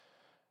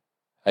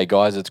Hey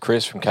guys, it's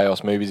Chris from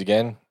Chaos Movies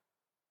again.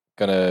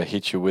 Gonna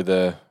hit you with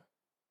a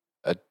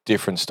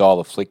different style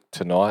of flick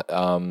tonight.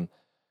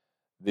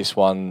 This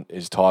one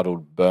is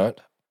titled Burnt.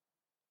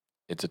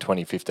 It's a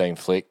 2015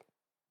 flick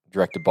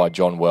directed by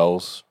John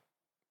Wells,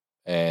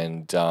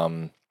 and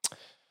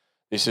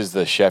this is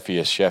the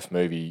chefiest chef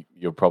movie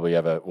you'll probably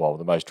ever. Well,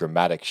 the most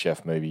dramatic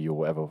chef movie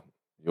you'll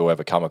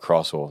ever come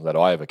across, or that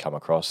I ever come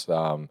across.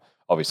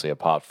 Obviously,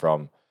 apart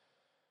from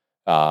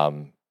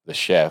the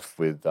chef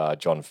with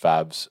John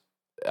Fabs.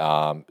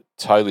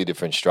 Totally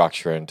different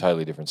structure and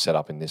totally different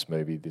setup in this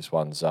movie. This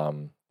one's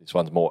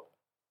more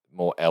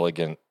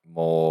elegant,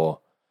 more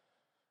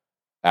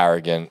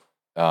arrogant.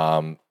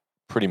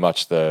 Pretty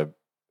much the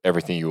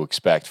everything you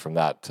expect from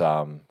that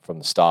from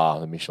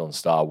the Michelin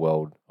star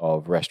world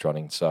of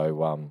restauranting.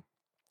 So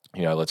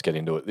let's get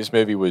into it. This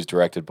movie was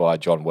directed by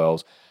John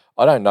Wells.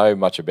 I don't know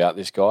much about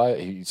this guy.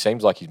 He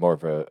seems like he's more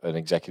of an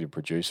executive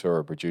producer or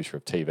a producer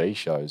of TV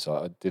shows.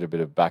 I did a bit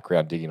of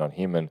background digging on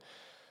him, and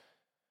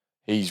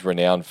he's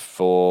renowned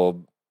for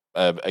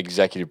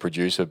executive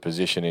producer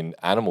position in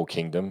Animal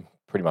Kingdom,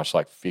 pretty much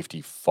like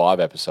 55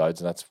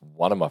 episodes, and that's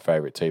one of my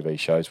favorite TV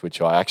shows.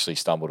 Which I actually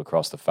stumbled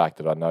across the fact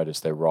that I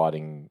noticed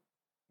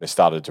they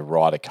started to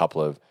write a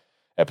couple of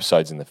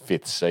episodes in the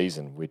fifth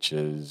season, which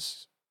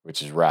is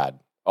rad.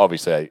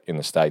 Obviously, in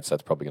the States,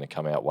 that's probably going to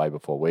come out way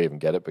before we even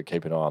get it, but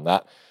keep an eye on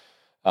that.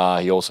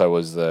 He also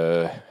was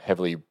the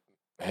heavy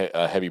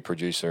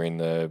producer in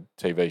the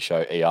TV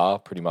show ER,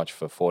 pretty much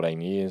for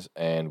 14 years,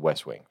 and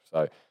West Wing.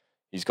 So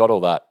he's got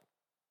all that.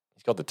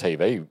 He's got the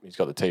TV. He's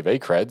got the TV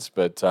creds,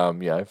 but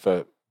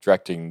for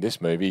directing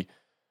this movie,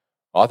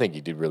 I think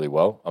he did really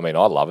well. I mean,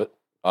 I love it.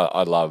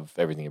 I love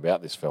everything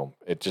about this film.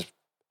 It just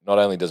not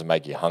only does it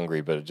make you hungry,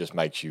 but it just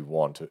makes you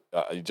want to.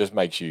 It just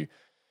makes you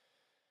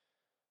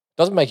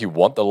doesn't make you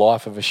want the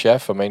life of a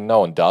chef. I mean, no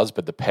one does,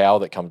 but the power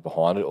that comes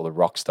behind it, or the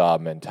rock star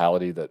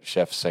mentality that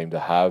chefs seem to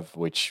have,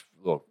 which,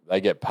 look,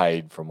 they get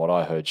paid, from what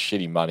I heard,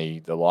 shitty money.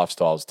 The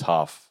lifestyle's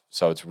tough,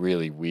 so it's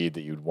really weird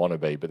that you'd want to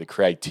be. But the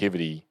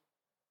creativity,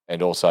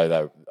 and also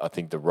that, I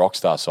think the rock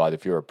star side,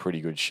 if you're a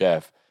pretty good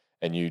chef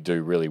and you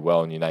do really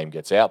well and your name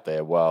gets out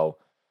there, well,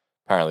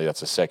 apparently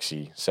that's a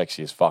sexy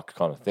as fuck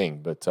kind of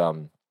thing. But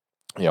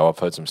I've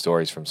heard some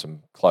stories from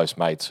some close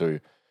mates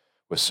who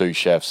were sous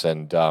chefs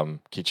and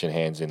kitchen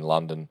hands in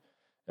London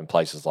and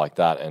places like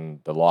that, and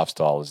the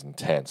lifestyle is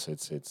intense.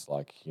 It's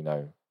like,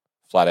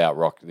 flat out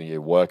rock.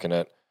 You're working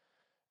it,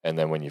 and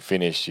then when you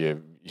finish, you're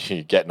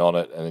getting on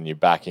it, and then you're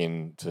back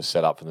in to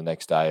set up for the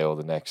next day or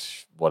the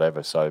next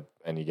whatever. So,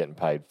 and you're getting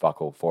paid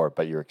fuck all for it,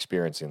 but your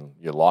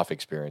life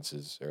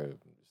experiences are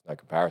no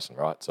comparison,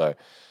 right? So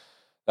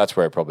that's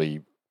where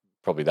probably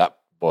that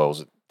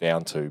boils it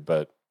down to.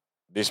 But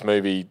this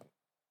movie,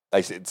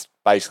 it's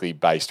basically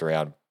based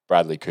around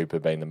Bradley Cooper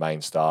being the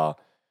main star.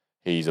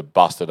 He's a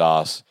busted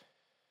ass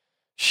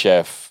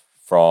chef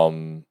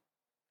from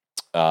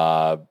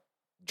drug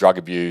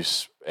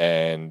abuse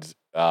and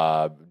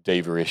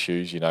diva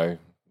issues,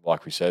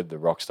 like we said, the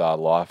rock star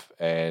life.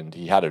 And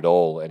he had it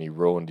all, and he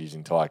ruined his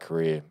entire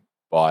career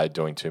by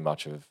doing too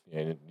much of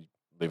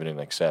living in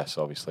excess,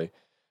 obviously.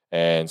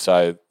 And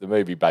so the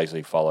movie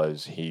basically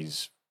follows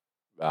his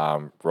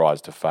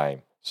rise to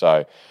fame.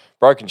 So,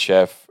 broken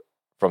chef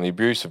from the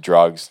abuse of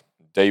drugs,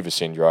 diva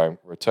syndrome,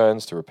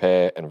 returns to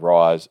repair and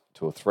rise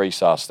to a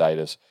 3-star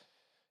status,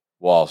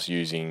 whilst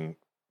using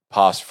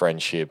past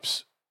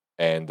friendships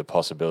and the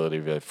possibility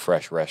of a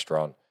fresh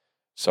restaurant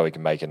so he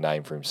can make a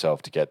name for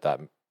himself to get that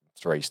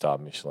 3-star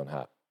Michelin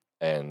hat.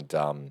 And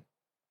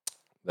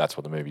that's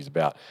what the movie's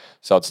about.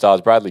 So it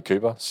stars Bradley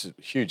Cooper. It's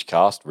a huge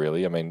cast,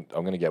 really. I mean,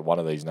 I'm going to get one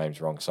of these names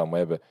wrong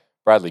somewhere, but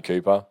Bradley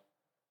Cooper,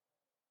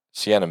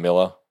 Sienna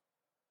Miller,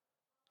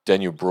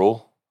 Daniel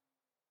Bruhl,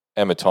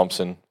 Emma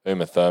Thompson,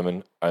 Uma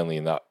Thurman, only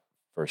in that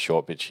for a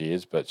short bit she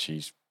is, but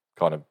she's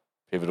kind of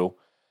pivotal.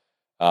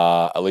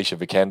 Alicia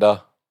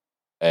Vikander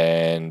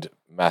and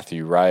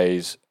Matthew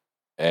Reyes,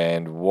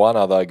 and one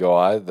other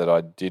guy that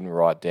I didn't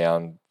write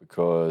down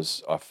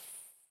because I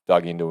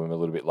dug into him a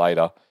little bit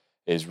later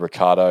is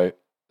Ricardo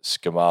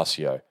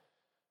Scamasio.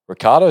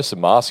 Ricardo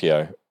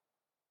Scamasio,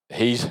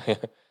 he's you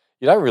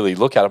don't really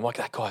look at him like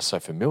that guy's so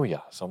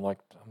familiar. So I'm like,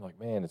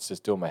 man, it's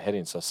just doing my head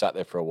in. So I sat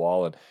there for a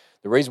while, and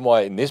the reason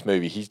why in this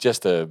movie he's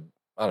just I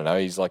don't know,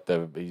 he's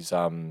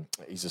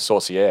a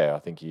sorcier, I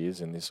think he is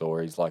in this,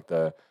 or he's like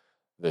the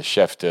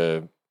chef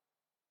de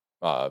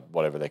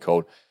whatever they're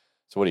called.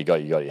 So what do you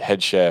got? You got your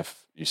head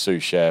chef, your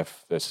sous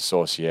chef, there's a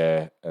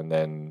sorcier, and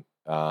then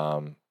I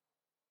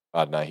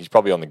don't know. He's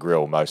probably on the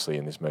grill mostly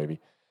in this movie.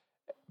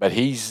 But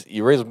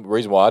the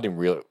reason why I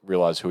didn't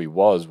realize who he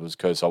was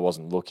because I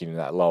wasn't looking in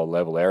that lower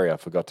level area. I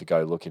forgot to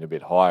go looking a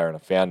bit higher, and I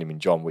found him in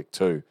John Wick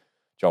 2.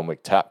 John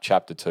Wick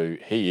Chapter 2.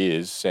 He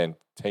is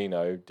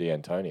Santino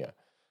D'Antonio.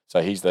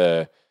 So he's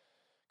the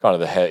kind of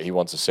the head. He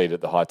wants a seat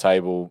at the high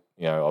table.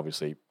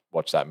 Obviously,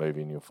 watch that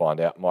movie and you'll find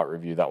out. Might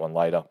review that one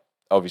later.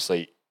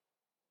 Obviously,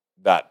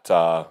 that's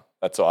I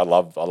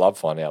love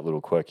finding out little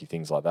quirky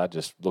things like that.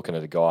 Just looking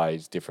at a guy,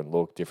 his different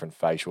look, different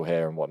facial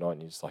hair and whatnot,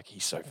 and you're just like,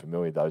 he's so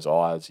familiar. Those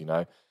eyes,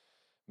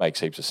 makes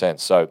heaps of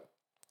sense. So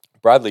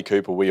Bradley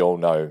Cooper, we all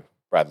know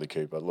Bradley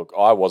Cooper. Look,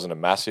 I wasn't a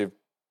massive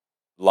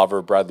lover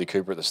of Bradley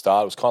Cooper at the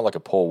start. It was kind of like a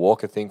Paul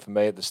Walker thing for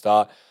me at the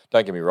start.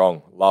 Don't get me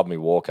wrong, love me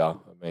Walker.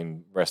 I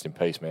mean, rest in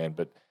peace, man.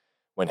 But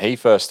when he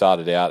first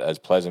started out as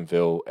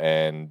Pleasantville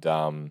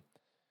and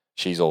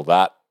She's All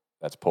That,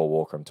 that's Paul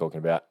Walker I'm talking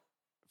about.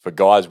 For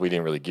guys, we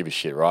didn't really give a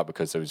shit, right?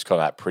 Because there was kind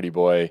of that pretty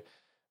boy,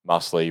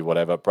 muscly,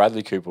 whatever.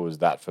 Bradley Cooper was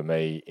that for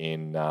me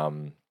in,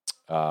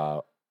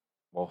 I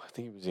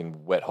think it was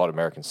in Wet Hot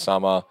American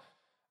Summer,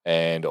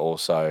 and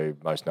also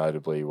most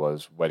notably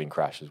was Wedding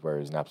Crashers, where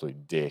he was an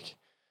absolute dick,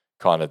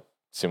 kind of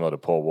similar to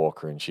Paul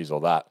Walker and She's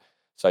All That.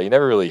 So you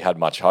never really had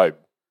much hope.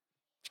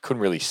 You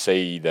couldn't really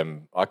see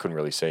them. I couldn't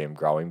really see him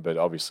growing, but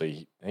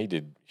obviously he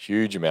did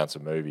huge amounts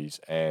of movies.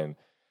 And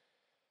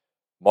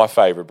my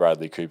favorite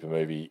Bradley Cooper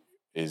movie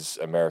is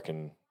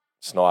American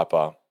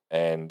Sniper,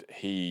 and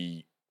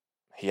he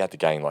had to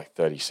gain like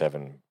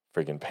 37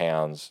 friggin'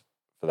 pounds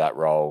for that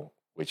role,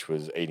 which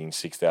was eating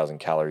 6,000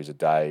 calories a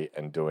day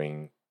and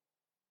doing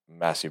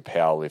massive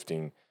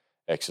powerlifting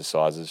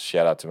exercises.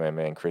 Shout out to my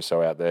man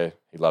Chriso out there.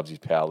 He loves his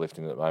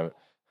powerlifting at the moment.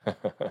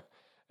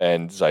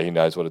 And so he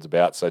knows what it's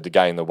about. So to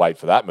gain the weight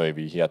for that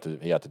movie, he had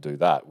to do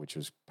that, which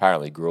was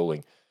apparently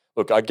grueling.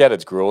 Look, I get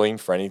it's grueling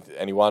for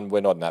anyone.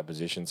 We're not in that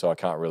position, so I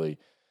can't really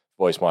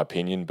voice my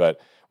opinion.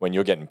 But when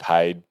you're getting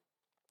paid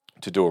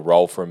to do a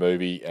role for a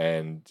movie,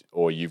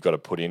 or you've got to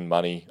put in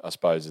money, I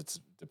suppose it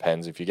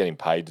depends. If you're getting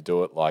paid to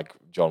do it, like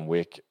John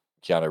Wick,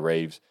 Keanu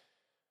Reeves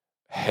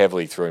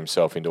heavily threw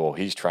himself into all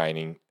his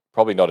training,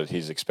 probably not at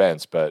his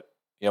expense, but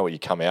you know what you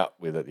come out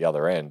with at the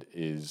other end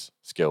is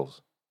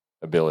skills,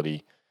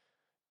 ability,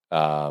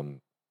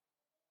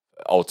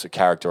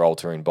 character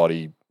altering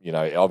body. You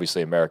know,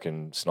 obviously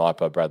American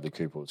Sniper, Bradley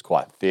Cooper was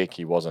quite thick.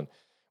 He wasn't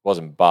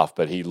buff,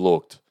 but he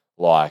looked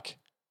like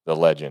the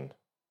legend,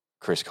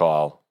 Chris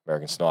Kyle,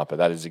 American Sniper.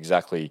 That is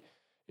exactly,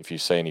 if you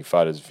see any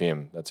photos of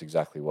him, that's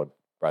exactly what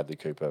Bradley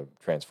Cooper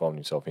transformed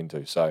himself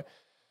into. So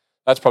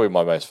that's probably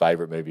my most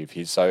favorite movie of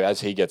his. So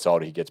as he gets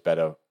older, he gets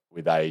better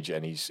with age,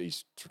 and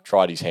he's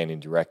tried his hand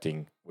in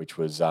directing, which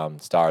was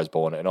Star Is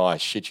Born. And I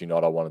shit you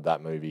not, I wanted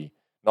that movie.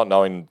 Not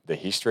knowing the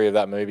history of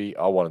that movie,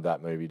 I wanted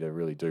that movie to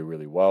really do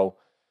really well,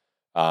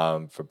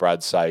 for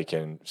Brad's sake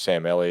and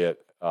Sam Elliott.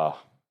 No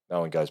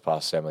one goes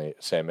past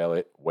Sam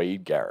Elliott.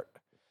 Weed Garrett,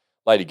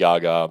 Lady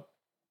Gaga,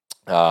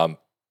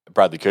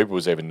 Bradley Cooper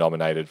was even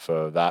nominated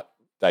for that.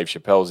 Dave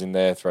Chappelle's in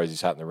there, throws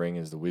his hat in the ring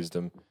as the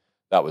Wisdom.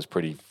 That was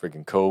pretty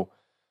freaking cool,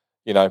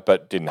 you know,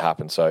 but didn't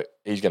happen. So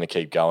he's going to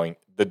keep going.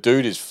 The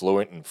dude is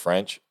fluent in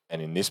French,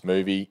 and in this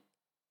movie,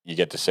 you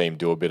get to see him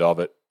do a bit of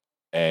it.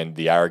 And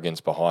the arrogance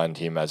behind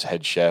him as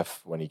head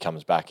chef when he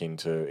comes back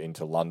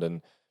into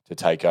London to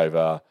take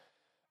over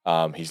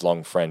his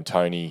long friend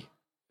Tony,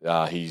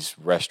 his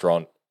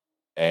restaurant,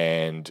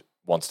 and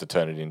wants to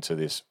turn it into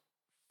this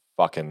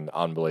fucking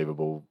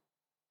unbelievable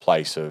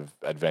place of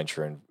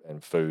adventure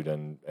and food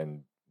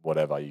and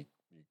whatever you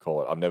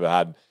call it. I've never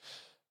had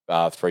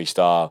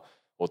 3-star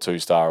or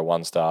 2-star or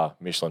 1-star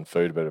Michelin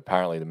food, but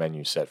apparently the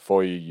menu's set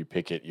for you. You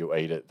pick it, you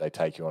eat it. They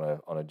take you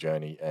on a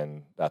journey,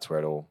 and that's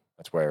where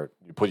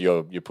you put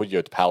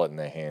your palate in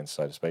their hands,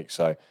 so to speak.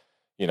 So,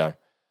 you know,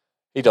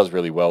 he does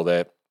really well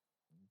there.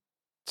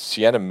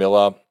 Sienna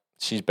Miller,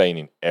 she's been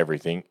in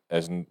everything.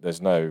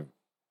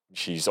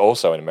 She's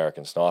also an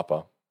American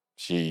Sniper.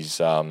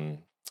 She's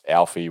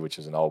Alfie, which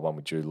is an old one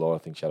with Jude Law. I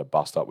think she had a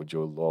bust up with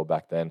Jude Law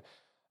back then.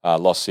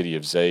 Lost City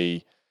of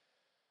Z.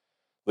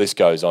 List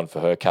goes on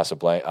for her.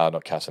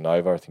 Not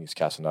Casanova. I think it's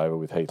Casanova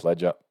with Heath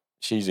Ledger.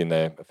 She's in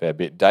there a fair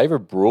bit.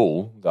 David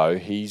Brühl, though,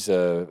 he's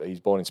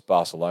born in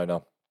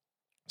Barcelona,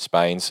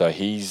 Spain, so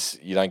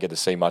you don't get to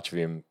see much of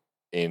him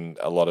in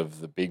a lot of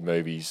the big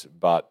movies,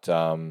 but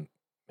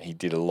he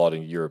did a lot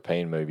in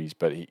European movies.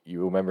 But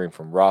you remember him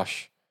from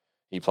Rush.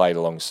 He played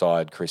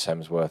alongside Chris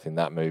Hemsworth in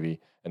that movie,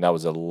 and that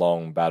was a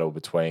long battle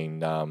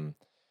between far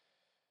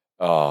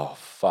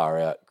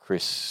out.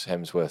 Chris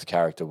Hemsworth's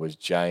character was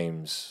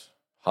James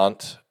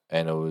Hunt,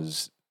 and it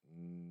was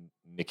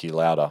Nicky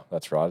Lauda.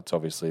 That's right. It's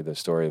obviously the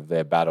story of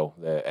their battle,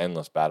 their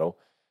endless battle,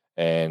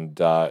 and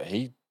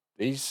he's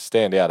a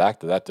standout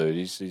actor. That dude,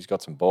 he's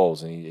got some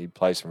balls, and he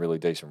plays some really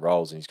decent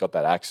roles, and he's got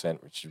that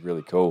accent, which is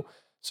really cool.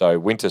 So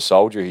Winter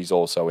Soldier, he's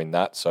also in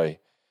that. So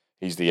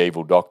he's the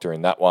evil doctor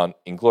in that one.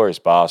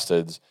 Inglourious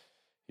Bastards,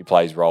 he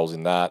plays roles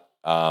in that.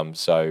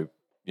 So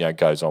you know, it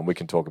goes on. We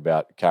can talk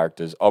about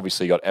characters.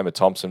 Obviously, you got Emma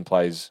Thompson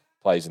plays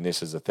in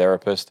this as a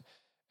therapist,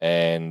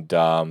 and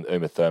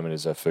Uma Thurman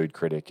is a food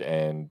critic,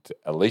 and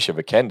Alicia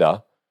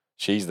Vikander,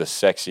 she's the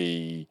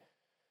sexy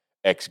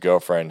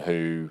ex-girlfriend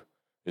who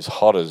is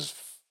hot as.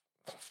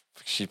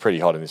 She's pretty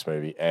hot in this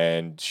movie,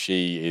 and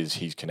she is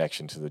his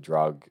connection to the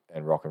drug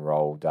and rock and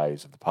roll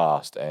days of the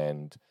past.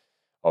 And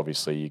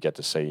obviously, you get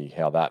to see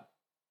how that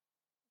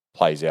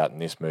plays out in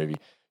this movie.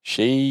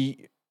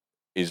 She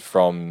is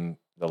from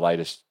the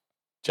latest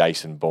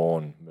Jason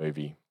Bourne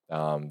movie,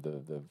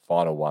 the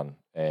final one,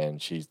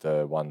 and she's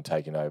the one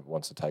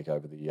wants to take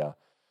over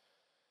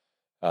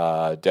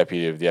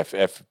deputy of the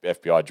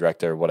FBI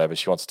director or whatever.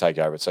 She wants to take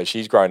over it. So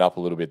she's grown up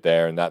a little bit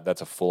there, and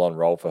that's a full-on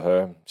role for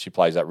her. She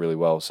plays that really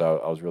well,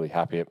 so I was really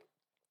happy.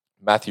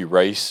 Matthew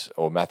Rhys,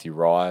 or Matthew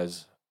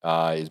Rise,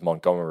 is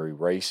Montgomery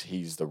Reese.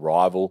 He's the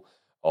rival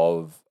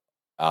of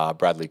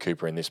Bradley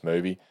Cooper in this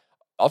movie.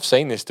 I've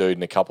seen this dude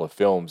in a couple of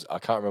films. I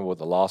can't remember what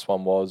the last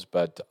one was,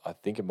 but I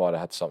think it might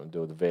have had something to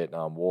do with the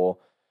Vietnam War.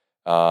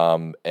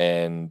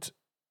 And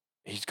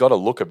he's got a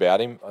look about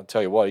him. I'll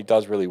tell you what, he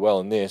does really well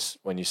in this.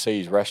 When you see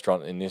his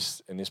restaurant in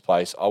this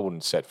place, I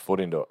wouldn't set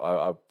foot into it.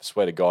 I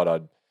swear to God,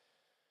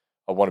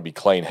 I want to be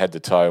clean head to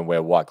toe and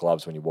wear white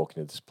gloves when you walk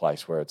into this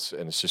place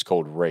it's just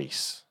called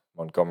Reese,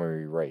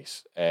 Montgomery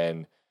Reese.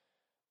 And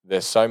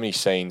there's so many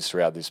scenes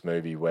throughout this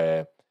movie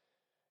where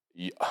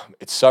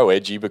it's so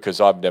edgy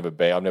because I've never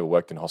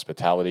worked in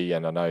hospitality,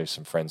 and I know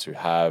some friends who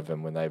have,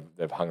 and when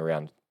they've hung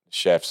around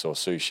chefs or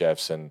sous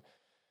chefs, and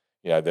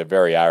they're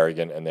very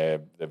arrogant and they're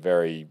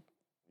very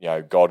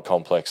God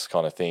complex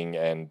kind of thing,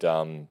 and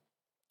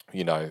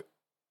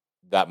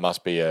that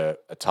must be a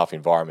tough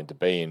environment to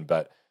be in.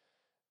 But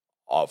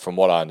from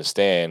what I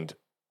understand,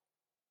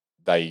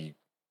 they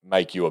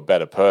make you a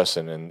better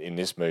person, and in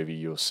this movie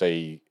you'll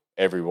see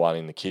everyone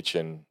in the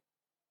kitchen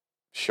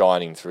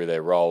shining through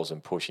their roles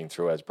and pushing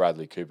through as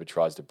Bradley Cooper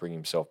tries to bring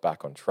himself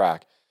back on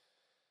track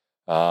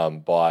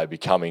by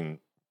becoming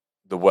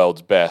the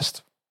world's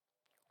best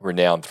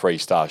renowned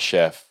 3-star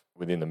chef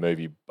within the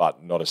movie,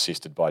 but not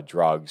assisted by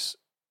drugs.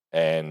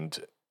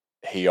 And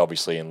he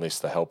obviously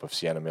enlists the help of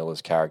Sienna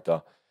Miller's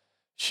character.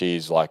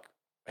 She's like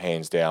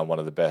hands down one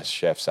of the best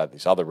chefs at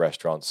this other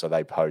restaurant, so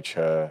they poach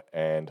her,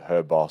 and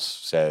her boss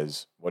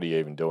says, "What are you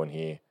even doing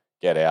here?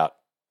 Get out.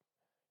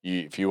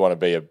 If you want to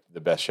be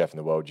the best chef in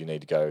the world, you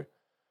need to go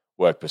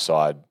work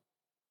beside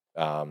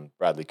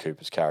Bradley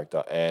Cooper's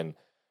character." And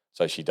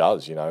so she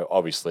does.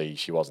 Obviously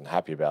she wasn't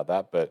happy about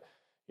that, but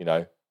you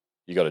got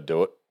to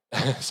do it.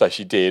 So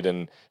she did,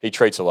 and he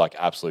treats her like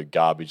absolute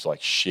garbage,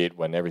 like shit,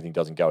 when everything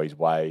doesn't go his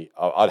way.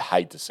 I'd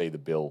hate to see the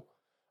bill.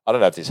 I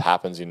don't know if this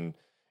happens in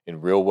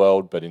real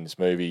world, but in this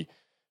movie,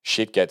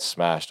 shit gets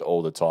smashed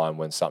all the time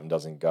when something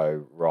doesn't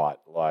go right.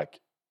 Like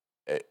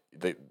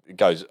it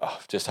goes.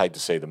 Just hate to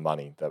see the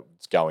money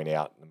that's going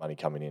out and the money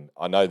coming in.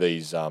 I know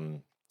these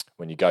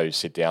when you go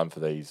sit down for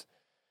these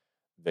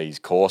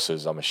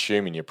courses, I'm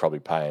assuming you're probably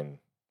paying.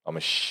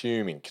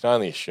 Can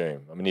only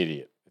assume. I'm an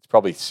idiot. It's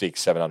probably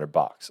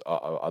 $600-700.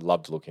 I'd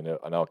love to look into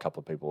it. I know a couple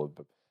of people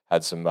have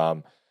had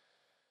some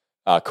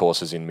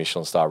courses in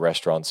Michelin star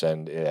restaurants,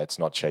 and it's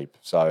not cheap.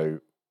 So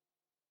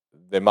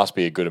there must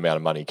be a good amount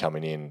of money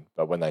coming in.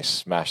 But when they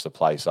smash the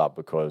place up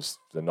because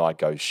the night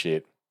goes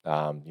shit,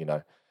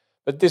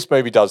 But this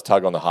movie does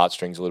tug on the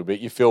heartstrings a little bit.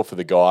 You feel for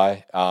the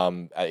guy.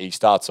 He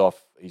starts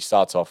off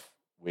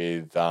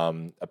with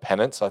a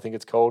penance, I think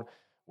it's called,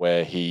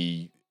 where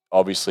he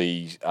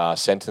obviously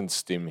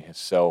sentenced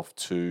himself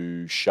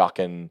to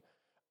shucking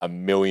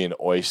 1 million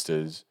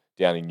oysters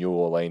down in New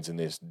Orleans in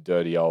this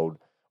dirty old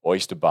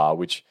oyster bar,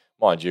 which,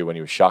 mind you, when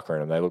he was shuckering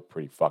them, they look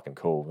pretty fucking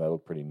cool. They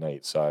look pretty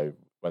neat. So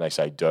when they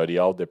say dirty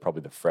old, they're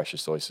probably the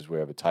freshest oysters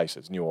we ever tasted.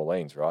 It's New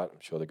Orleans, right?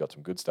 I'm sure they've got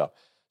some good stuff.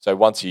 So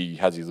once he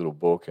has his little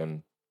book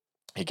and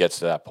he gets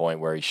to that point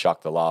where he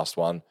shucked the last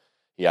one,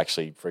 he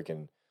actually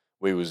freaking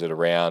wheels it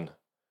around,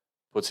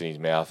 puts it in his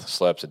mouth,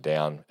 slurps it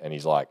down, and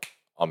he's like,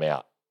 "I'm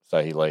out."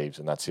 So he leaves,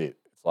 and that's it.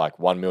 It's like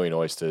 1 million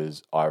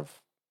oysters.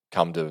 I've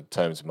come to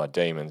terms with my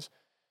demons.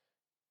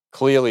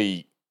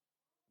 Clearly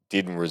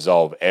didn't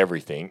resolve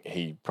everything.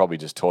 He probably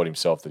just taught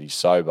himself that he's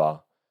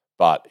sober,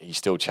 but he's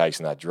still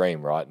chasing that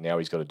dream, right? Now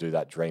he's got to do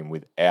that dream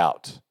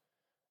without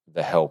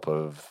the help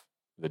of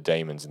the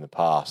demons in the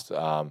past.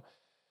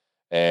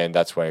 And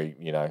that's where,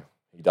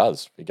 he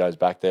does. He goes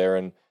back there,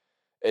 and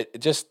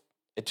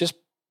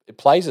it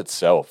plays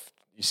itself.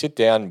 You sit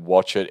down,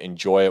 watch it,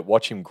 enjoy it,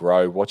 watch him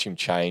grow, watch him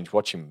change,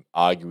 watch him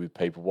argue with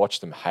people, watch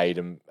them hate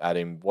him at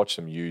him, watch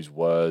them use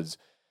words,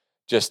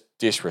 just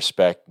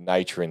disrespect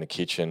nature in the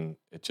kitchen.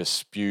 It just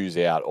spews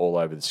out all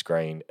over the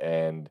screen,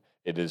 and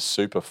it is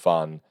super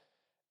fun.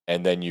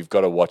 And then you've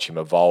got to watch him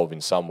evolve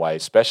in some way,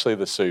 especially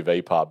the sous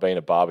vide part. Being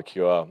a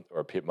barbecuer or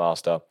a pit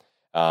master,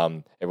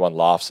 everyone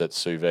laughs at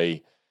sous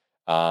vide.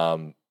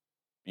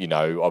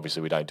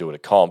 Obviously we don't do it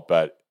at comp,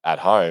 but at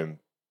home,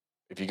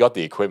 if you got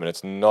the equipment,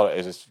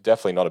 it's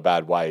definitely not a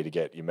bad way to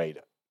get your meat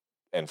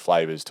and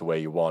flavors to where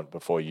you want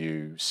before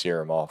you sear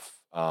them off.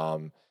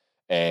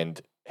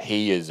 And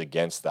he is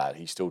against that.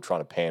 He's still trying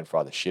to pan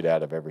fry the shit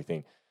out of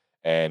everything.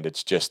 And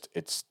it's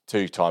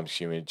 2 times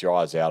consuming. It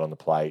dries out on the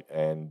plate.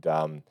 And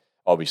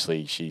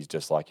obviously she's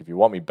just like, "If you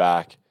want me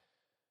back,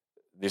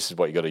 this is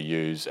what you got to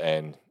use."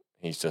 And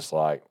he's just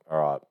like, "All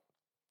right,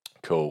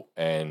 cool."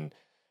 And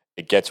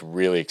it gets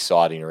really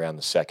exciting around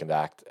the second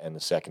act, and the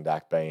second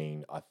act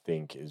being, I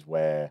think, is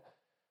where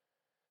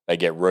they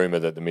get rumor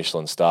that the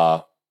Michelin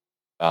star,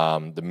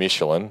 the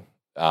Michelin,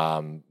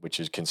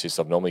 which consists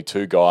of normally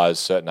 2 guys,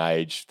 certain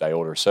age, they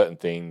order a certain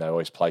thing, they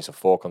always place a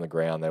fork on the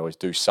ground, they always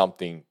do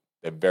something.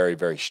 They're very,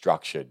 very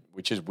structured,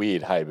 which is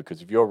weird, hey,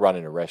 because if you're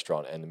running a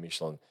restaurant and the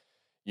Michelin,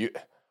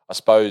 I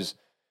suppose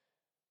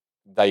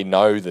they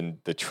know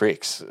the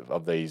tricks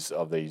of these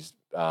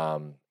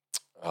not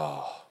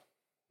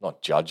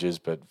judges,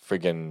 but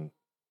friggin'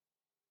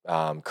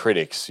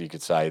 critics, you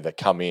could say, that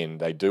come in.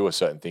 They do a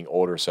certain thing,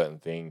 order a certain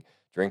thing,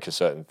 drink a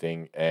certain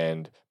thing,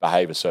 and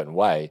behave a certain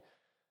way.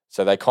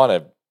 So they kind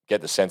of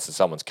get the sense that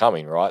someone's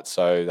coming, right?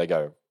 So they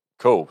go,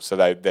 cool. So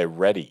they're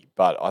ready.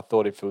 But I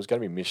thought if it was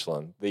going to be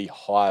Michelin, the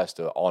highest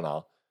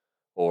honor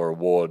or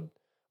award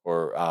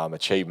or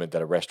achievement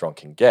that a restaurant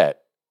can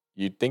get,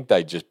 you'd think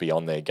they'd just be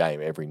on their game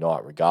every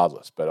night,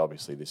 regardless. But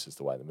obviously, this is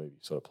the way the movie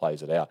sort of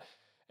plays it out.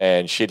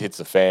 And shit hits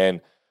the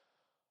fan.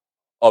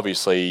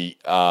 Obviously,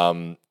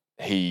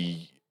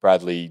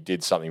 Bradley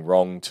did something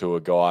wrong to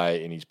a guy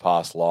in his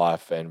past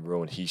life and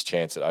ruined his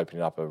chance at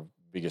opening up a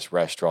biggest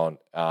restaurant.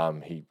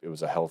 It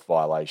was a health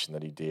violation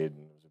that he did,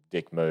 and it was a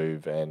dick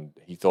move, and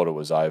he thought it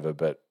was over,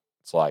 but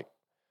it's like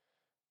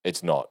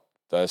it's not.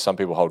 Some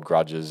people hold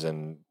grudges,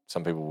 and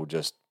some people will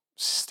just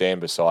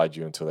stand beside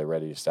you until they're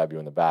ready to stab you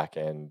in the back.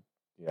 And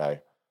yeah,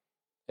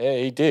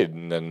 he did,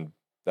 and then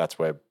that's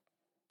where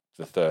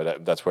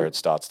that's where it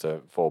starts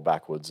to fall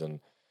backwards, and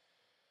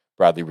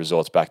Bradley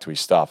resorts back to his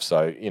stuff.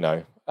 So,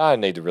 I don't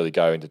need to really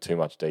go into too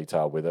much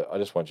detail with it. I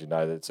just want you to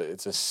know that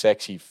it's a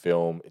sexy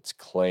film. It's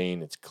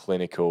clean. It's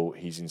clinical.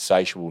 His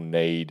insatiable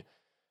need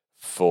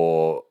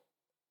for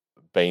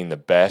being the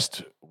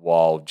best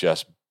while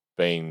just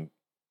being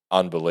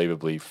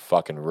unbelievably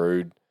fucking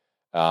rude,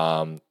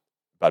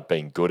 but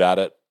being good at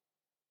it.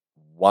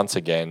 Once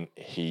again,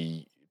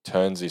 he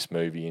turns this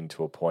movie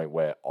into a point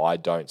where I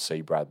don't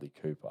see Bradley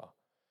Cooper.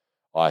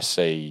 I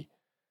see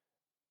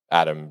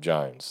Adam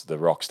Jones, the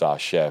rock star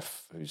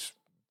chef who's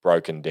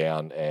broken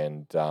down,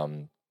 and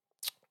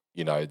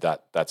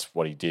that's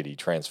what he did. He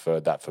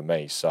transferred that for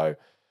me. So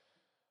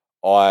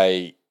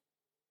I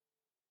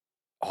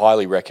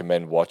highly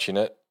recommend watching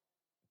it.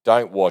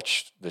 Don't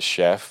watch The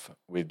Chef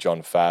with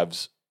John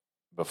Favs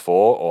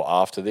before or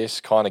after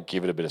this. Kind of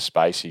give it a bit of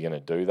space. You're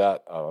going to do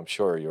that. I'm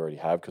sure you already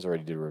have, because I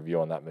already did a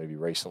review on that movie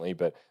recently.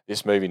 But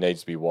this movie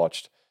needs to be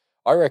watched,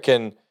 I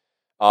reckon,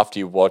 after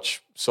you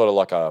watch sort of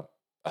like a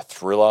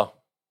thriller,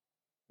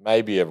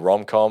 maybe a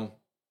rom-com,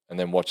 and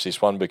then watch this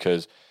one,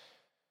 because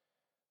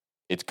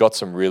it's got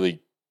some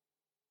really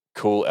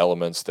cool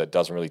elements that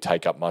doesn't really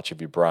take up much of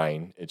your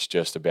brain. It's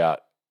just about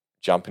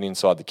jumping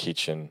inside the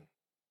kitchen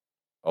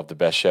of the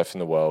best chef in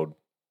the world,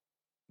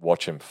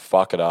 watch him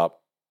fuck it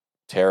up,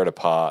 tear it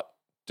apart,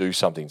 do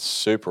something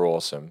super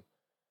awesome,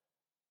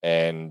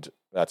 and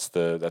that's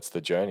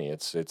the journey.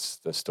 It's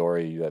the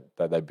story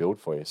that they build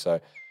for you.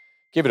 So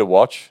give it a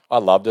watch. I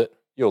loved it.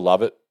 You'll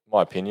love it,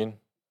 my opinion.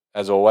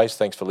 As always,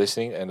 thanks for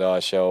listening, and I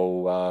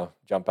shall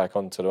jump back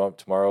on to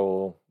tomorrow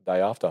or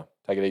day after.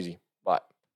 Take it easy.